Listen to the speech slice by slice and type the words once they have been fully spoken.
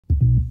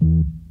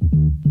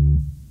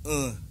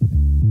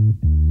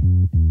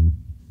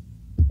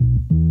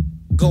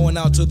Going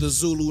out to the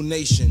Zulu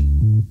Nation.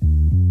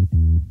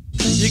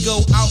 You go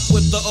out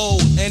with the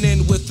old and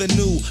in with the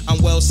new.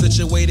 I'm well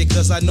situated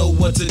cause I know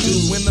what to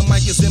do. When the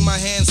mic is in my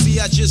hand, see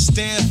I just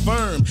stand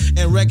firm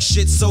and wreck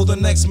shit so the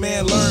next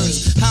man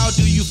learns. How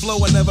do you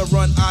flow and never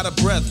run out of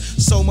breath?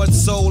 So much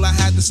soul I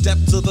had to step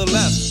to the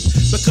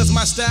left because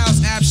my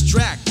style's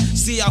abstract.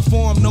 See I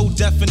form no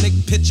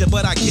definite picture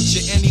but I get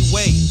you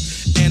anyway.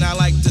 And I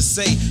like to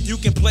say, you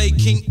can play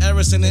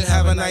K.I.S.S and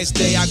have a nice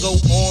day. I go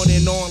on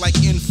and on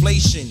like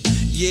inflation.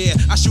 Yeah,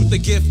 I shoot the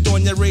gift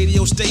on your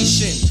radio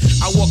station.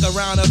 I walk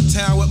around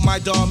uptown with my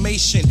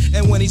Dalmatian,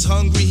 and when he's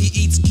hungry, he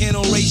eats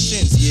kennel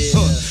rations. Yeah.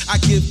 I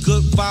give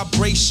good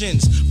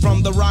vibrations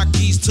from the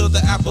Rockies to the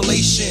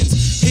Appalachians.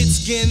 Hit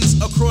skins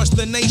across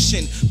the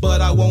nation,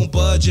 but I won't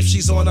budge if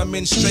she's on a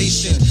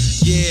menstruation.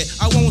 Yeah,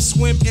 I won't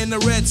swim in the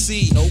Red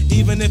Sea,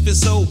 even if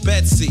it's old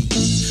Betsy.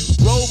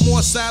 Roll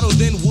more saddles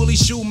than Woolly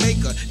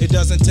Shoemaker. It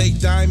doesn't take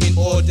diamond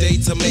all day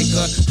to make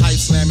a hype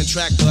slamming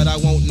track, but I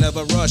won't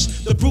never rush.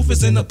 The proof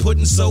is in the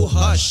pudding, so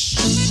hush.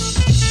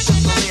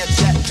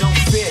 Don't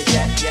fear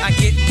yet. I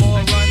get more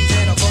runs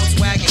than a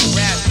Volkswagen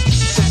Rabbit.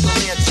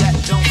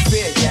 Don't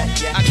fear yet.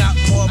 I got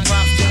more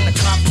props than the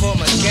cop for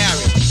my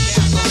Garrett.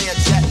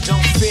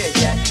 Don't fear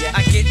yet.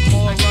 I get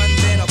more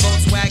runs than a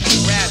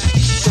Volkswagen Rabbit.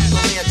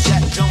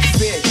 Don't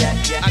fear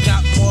yet. I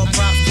got more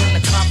props than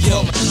the cop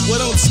for my. Well,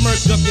 don't smirk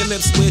up your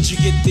lips, where'd you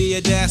get the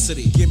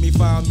audacity? Give me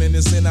 5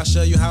 minutes and I'll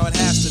show you how it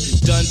has to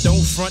be done.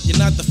 Don't front, you're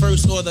not the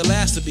first or the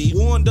last to be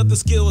warned of the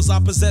skills, I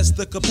possess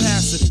the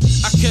capacity.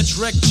 I catch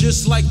wreck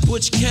just like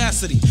Butch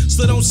Cassidy.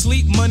 So don't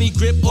sleep, money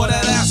grip, or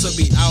that ass will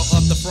be out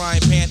of the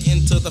frying pan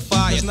into the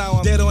fire. Now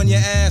I'm dead on your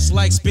ass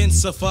like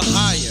Spencer for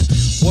hire.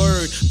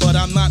 Word, but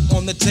I'm not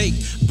on the take.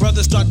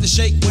 Brothers start to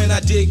shake when I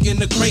dig in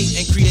the crate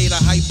and create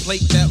a hype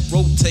plate that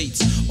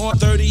rotates on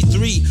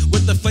 33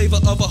 with the flavor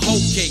of a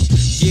whole cake.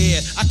 Yeah,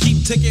 I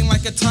keep ticking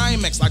like a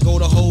Timex. I go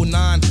the whole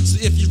 9. So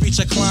if you reach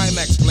a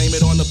climax, blame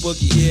it on the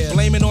boogie. Yeah,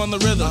 blame it on the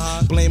rhythm.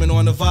 Blame it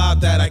on the vibe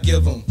that I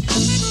give them.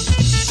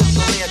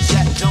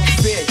 Don't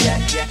fear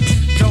yet.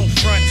 Don't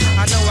front,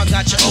 I know I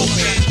got you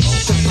open.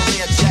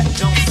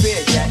 Don't fear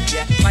yet.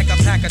 Like a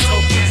pack of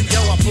tokens. Yo,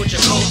 I put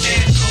your coat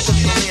in.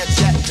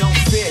 Don't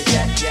fear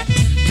yet.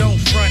 Don't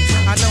front,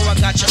 I know I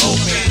got you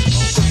open.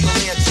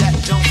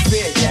 Don't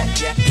fear yet.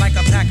 Like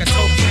a pack of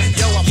tokens.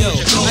 Yo, I put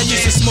your coat in. I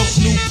used to smoke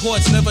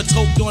Newports, never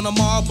toked on a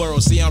Marlboro.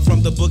 See, I'm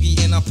from the boogie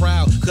and I'm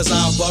proud, cause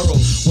I'll borrow.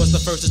 Was the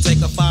first to take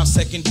a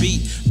 5-second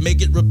beat,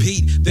 make it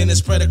repeat, then it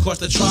spread across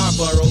the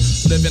tri-borough.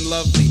 Living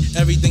lovely,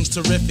 everything's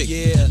terrific.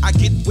 Yeah, I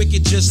get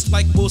wicked just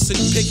like Wilson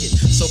Pickett.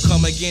 So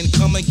come again,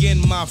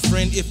 my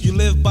friend. If you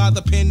live by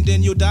the pen,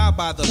 then you'll die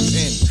by the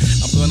pen.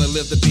 I'm gonna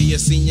live to be a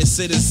senior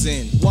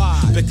citizen. Why?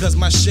 Because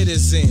my shit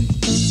is in.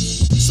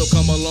 So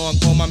come along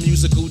on my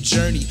musical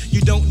journey.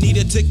 You don't need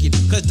a ticket,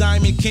 cause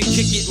Diamond can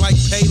kick it like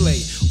Pele.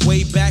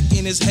 Way back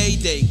in his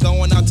heyday,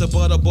 going out to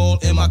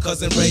Butterball and my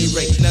cousin Ray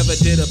Ray. Never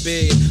did a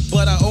bid,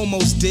 but I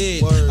almost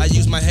did. I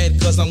use my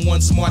head cause I'm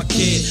one smart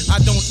kid. I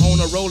don't own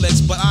a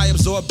Rolex, but I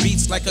absorb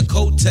beats like a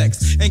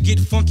Kotex and get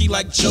funky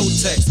like Joe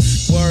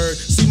Tex. Word,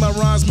 see my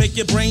rhymes make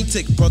your brain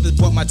tick. Brothers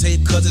bought my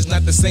tape cause it's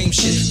not the same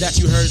shit that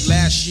you heard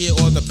last year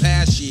or the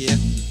past year.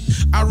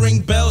 I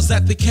ring bells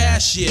at the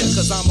cashier,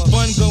 cause I'm a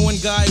fun-going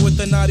guy with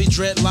the naughty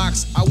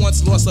dreadlocks. I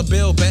once lost a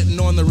bill betting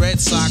on the Red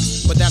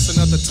Sox, but that's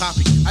another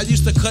topic. I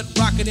used to cut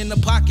rocket in the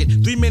pocket.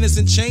 3 minutes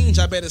and change,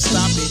 I better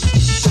stop it.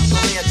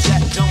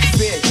 Don't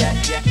fear yet.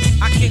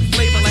 I kick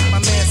flavor like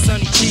my man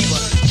Sonny Chiba.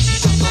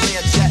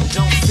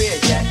 Don't fear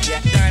yet.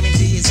 Diamond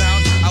D is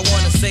out, I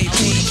wanna say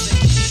peace.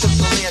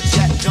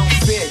 Don't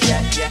fear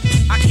yet.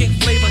 I kick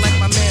flavor like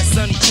my man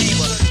Sonny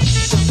Chiba.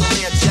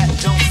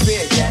 Don't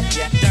fear yet.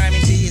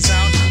 Diamond D is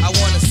out, I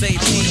wanna say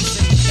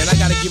peace. And I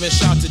gotta give a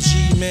shout to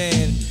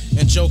G-Man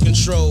and Joe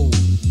Control.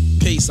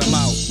 Peace, I'm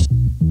out.